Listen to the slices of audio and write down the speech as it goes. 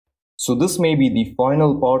So this may be the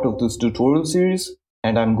final part of this tutorial series,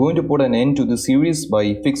 and I'm going to put an end to the series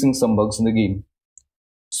by fixing some bugs in the game.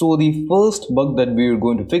 So the first bug that we are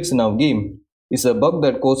going to fix in our game is a bug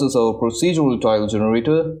that causes our procedural tile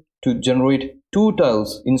generator to generate 2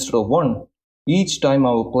 tiles instead of 1 each time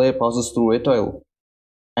our player passes through a tile.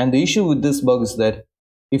 And the issue with this bug is that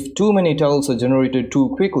if too many tiles are generated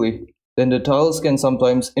too quickly, then the tiles can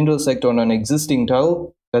sometimes intersect on an existing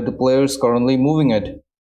tile that the player is currently moving at,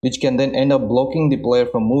 which can then end up blocking the player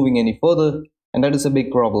from moving any further, and that is a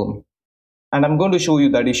big problem. And I'm going to show you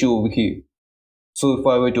that issue over here. So if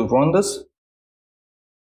I were to run this,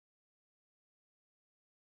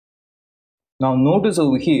 now notice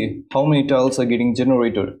over here how many tiles are getting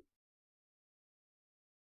generated.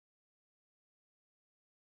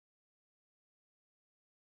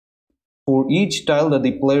 For each tile that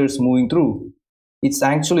the player is moving through, it's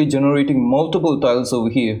actually generating multiple tiles over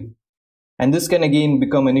here. And this can again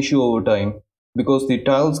become an issue over time, because the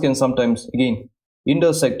tiles can sometimes again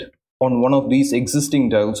intersect on one of these existing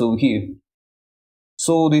tiles over here.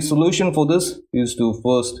 So the solution for this is to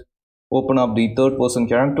first open up the third person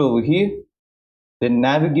character over here, then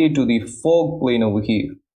navigate to the fog plane over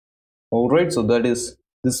here. Alright, so that is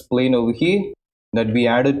this plane over here that we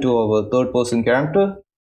added to our third person character.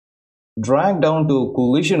 Drag down to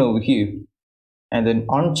collision over here and then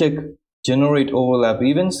uncheck generate overlap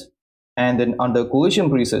events, and then under collision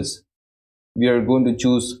presets we are going to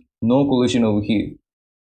choose no collision over here.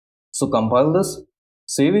 So compile this,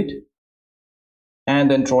 save it,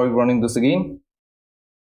 and then try running this again.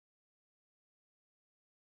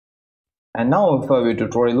 And now if I were to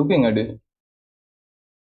try looking at it,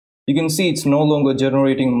 you can see it's no longer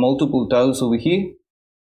generating multiple tiles over here.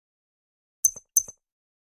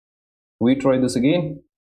 We try this again.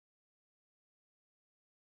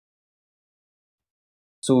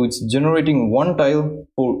 So it's generating 1 tile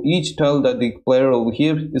for each tile that the player over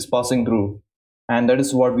here is passing through. And that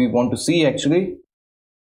is what we want to see actually.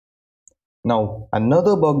 Now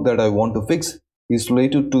another bug that I want to fix is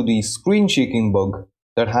related to the screen shaking bug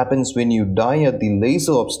that happens when you die at the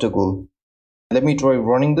laser obstacle. Let me try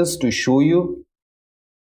running this to show you.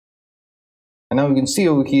 And now you can see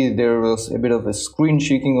over here there was a bit of a screen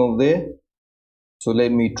shaking over there. So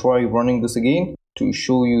let me try running this again to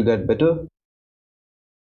show you that better.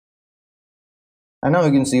 And now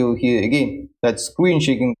you can see over here again that screen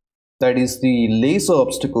shaking, that is the laser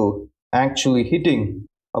obstacle actually hitting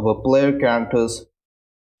our player character's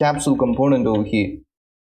capsule component over here.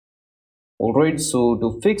 Alright, so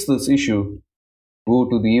to fix this issue, go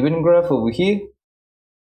to the event graph over here,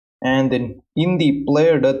 and then in the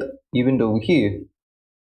player death event over here,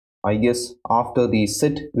 I guess after the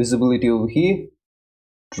set visibility over here,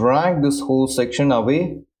 drag this whole section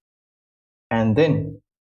away, and then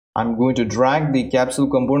I'm going to drag the capsule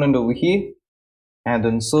component over here and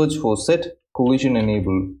then search for set collision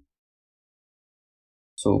enable.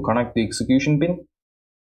 So connect the execution pin,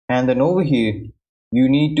 and then over here you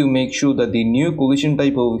need to make sure that the new collision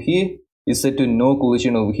type over here is set to no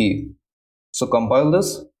collision over here. So compile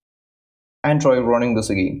this and try running this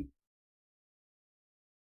again.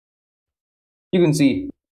 You can see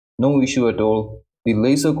no issue at all. The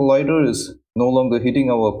laser collider is no longer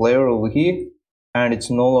hitting our player over here, and it's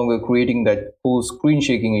no longer creating that whole screen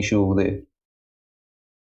shaking issue over there.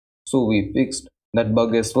 So we fixed that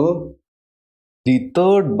bug as well. The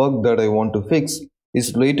third bug that I want to fix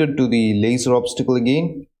is related to the laser obstacle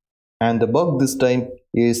again, and the bug this time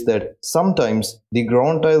is that sometimes the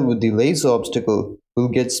ground tile with the laser obstacle will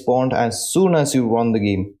get spawned as soon as you run the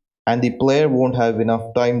game, and the player won't have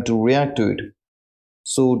enough time to react to it.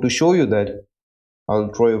 So to show you that, I'll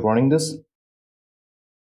try running this.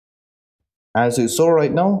 As you saw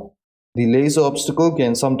right now, the laser obstacle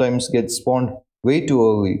can sometimes get spawned way too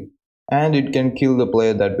early, and it can kill the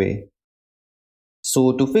player that way.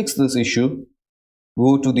 So to fix this issue,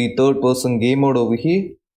 go to the third person game mode over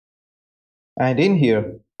here, and in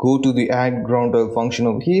here go to the add ground tile function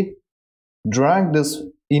over here, drag this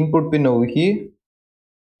input pin over here,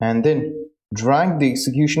 and then drag the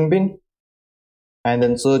execution pin, and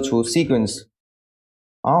then search for sequence.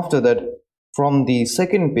 After that, from the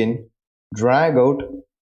second pin, drag out,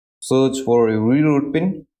 search for a reroute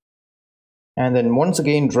pin, and then once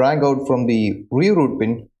again drag out from the reroute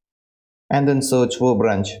pin, and then search for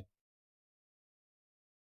branch.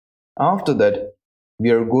 After that,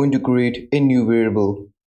 we are going to create a new variable,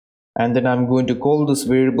 and then I'm going to call this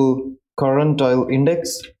variable current tile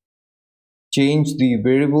index, change the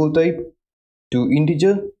variable type to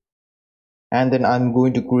integer, and then I'm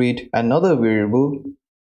going to create another variable,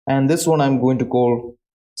 and this one I'm going to call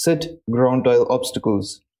set ground tile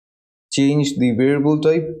obstacles. Change the variable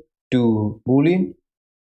type to boolean,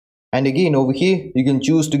 and again over here you can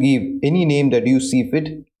choose to give any name that you see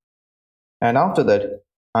fit. And after that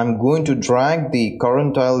I'm going to drag the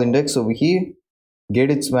current tile index over here, get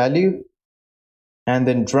its value, and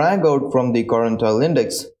then drag out from the current tile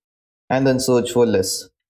index and then search for less.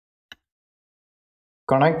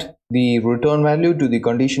 Connect the return value to the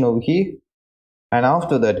condition over here, and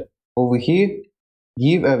after that over here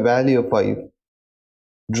give a value of 5.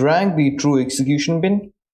 Drag the true execution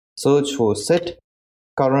bin, search for set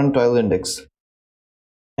current tile index,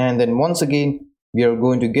 and then once again we are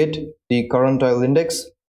going to get the current tile index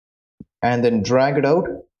and then drag it out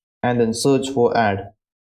and then search for add,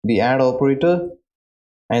 the add operator,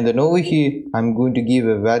 and then over here I'm going to give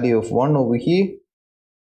a value of 1 over here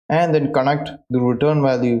and then connect the return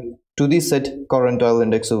value to the set current tile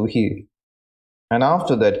index over here. And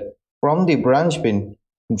after that from the branch bin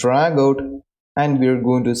drag out and we are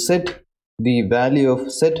going to set the value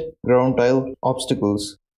of set ground tile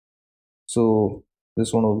obstacles, so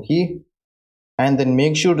this one over here, and then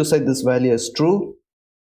make sure to set this value as true.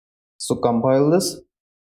 So compile this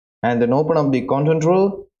and then open up the content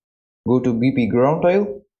row, go to BP ground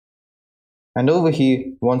tile, and over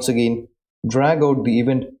here once again drag out the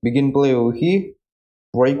event begin play over here,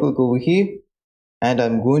 right click over here, and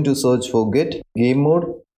I'm going to search for get game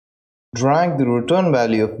mode, drag the return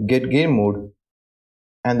value of get game mode,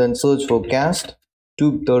 and then search for cast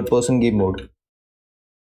to third person game mode.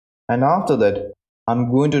 And after that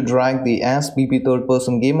I'm going to drag the as BP third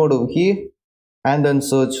person game mode over here and then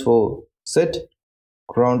search for set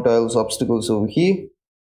ground tiles obstacles over here,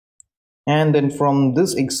 and then from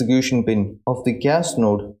this execution pin of the cast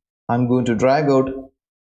node I'm going to drag out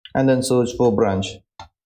and then search for branch.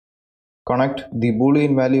 Connect the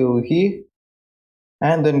boolean value over here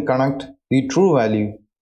and then connect the true value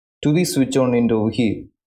to the switch on int over here.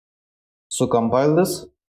 So compile this.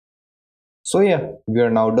 So yeah, we are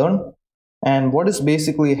now done. And what is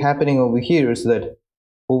basically happening over here is that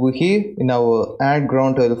over here in our add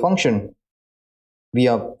ground tile function, we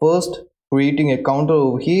are first creating a counter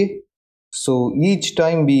over here. So each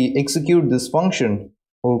time we execute this function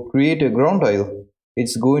or create a ground tile,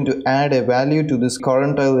 it's going to add a value to this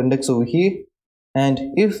current tile index over here. And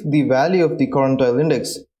if the value of the current tile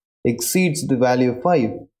index exceeds the value of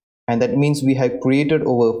 5, and that means we have created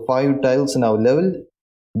over 5 tiles in our level,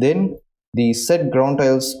 then the set ground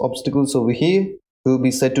tiles obstacles over here will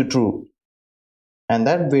be set to true, and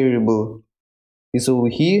that variable is over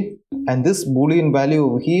here, and this boolean value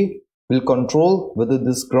over here will control whether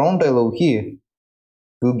this ground tile over here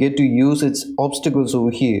will get to use its obstacles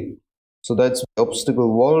over here. So that's the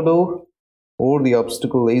obstacle wall door or the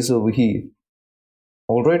obstacle laser over here.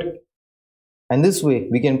 Alright, and this way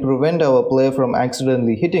we can prevent our player from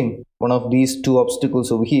accidentally hitting one of these two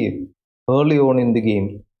obstacles over here early on in the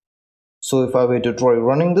game. So if I were to try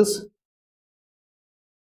running this,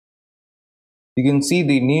 you can see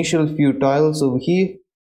the initial few tiles over here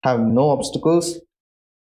have no obstacles,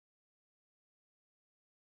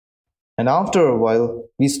 and after a while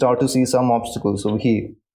we start to see some obstacles over here.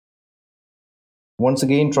 Once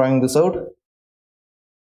again trying this out,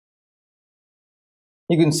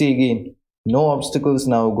 you can see again no obstacles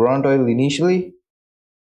now ground tile initially.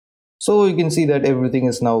 So you can see that everything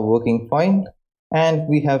is now working fine, and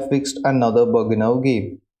we have fixed another bug in our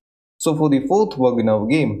game. So for the fourth bug in our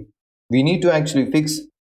game, we need to actually fix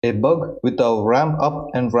a bug with our ramp up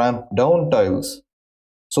and ramp down tiles.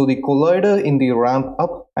 So the collider in the ramp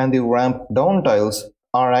up and the ramp down tiles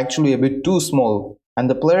are actually a bit too small, and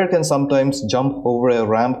the player can sometimes jump over a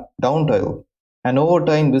ramp down tile. And over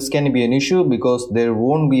time this can be an issue because there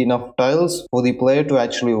won't be enough tiles for the player to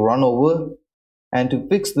actually run over. And to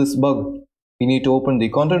fix this bug, we need to open the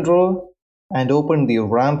content drawer and open the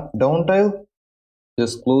ramp down tile.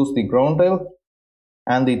 Just close the ground tile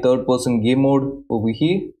and the third person game mode over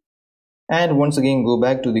here, and once again go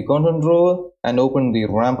back to the content drawer and open the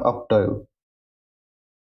ramp up tile.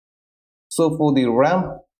 So for the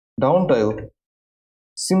ramp down tile,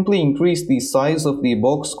 simply increase the size of the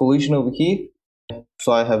box collision over here.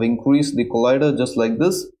 So I have increased the collider just like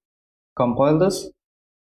this. Compile this,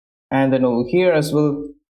 and then over here as well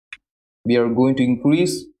we are going to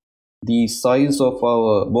increase the size of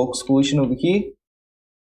our box collision over here.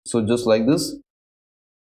 So just like this.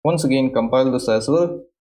 Once again compile this as well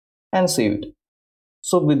and save it.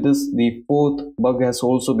 So with this, the fourth bug has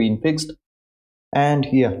also been fixed. And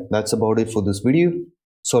yeah, that's about it for this video.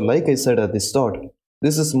 So like I said at the start,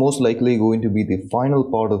 this is most likely going to be the final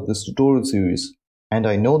part of this tutorial series. And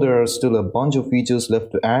I know there are still a bunch of features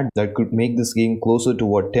left to add that could make this game closer to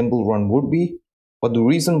what Temple Run would be. But the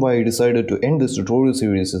reason why I decided to end this tutorial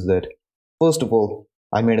series is that, first of all,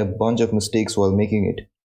 I made a bunch of mistakes while making it.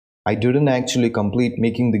 I didn't actually complete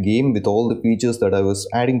making the game with all the features that I was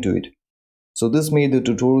adding to it. So this made the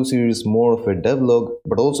tutorial series more of a devlog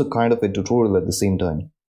but also kind of a tutorial at the same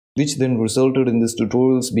time, which then resulted in these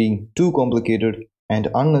tutorials being too complicated and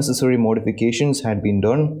unnecessary modifications had been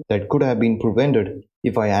done that could have been prevented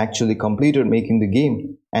if I actually completed making the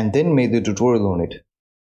game and then made the tutorial on it.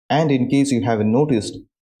 And in case you haven't noticed,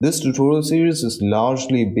 this tutorial series is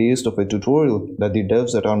largely based off a tutorial that the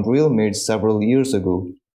devs at Unreal made several years ago.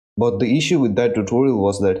 But the issue with that tutorial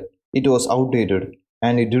was that it was outdated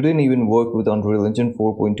and it didn't even work with Unreal Engine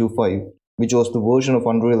 4.25, which was the version of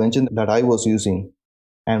Unreal Engine that I was using.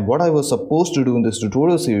 And what I was supposed to do in this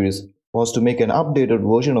tutorial series was to make an updated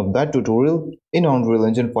version of that tutorial in Unreal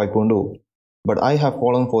Engine 5.0. But I have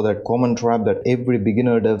fallen for that common trap that every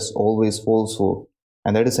beginner devs always falls for,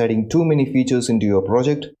 and that is adding too many features into your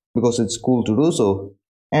project because it's cool to do so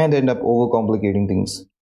and end up overcomplicating things,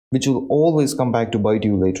 which will always come back to bite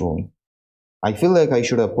you later on. I feel like I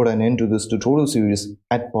should have put an end to this tutorial series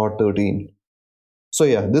at part 13. So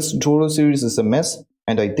yeah, this tutorial series is a mess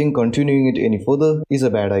and I think continuing it any further is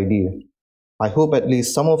a bad idea. I hope at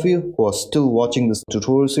least some of you who are still watching this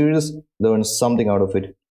tutorial series learned something out of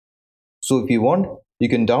it. So if you want, you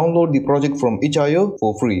can download the project from itch.io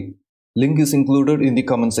for free. Link is included in the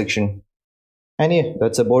comment section. And yeah,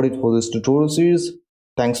 that's about it for this tutorial series.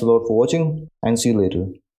 Thanks a lot for watching and see you later.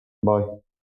 Bye.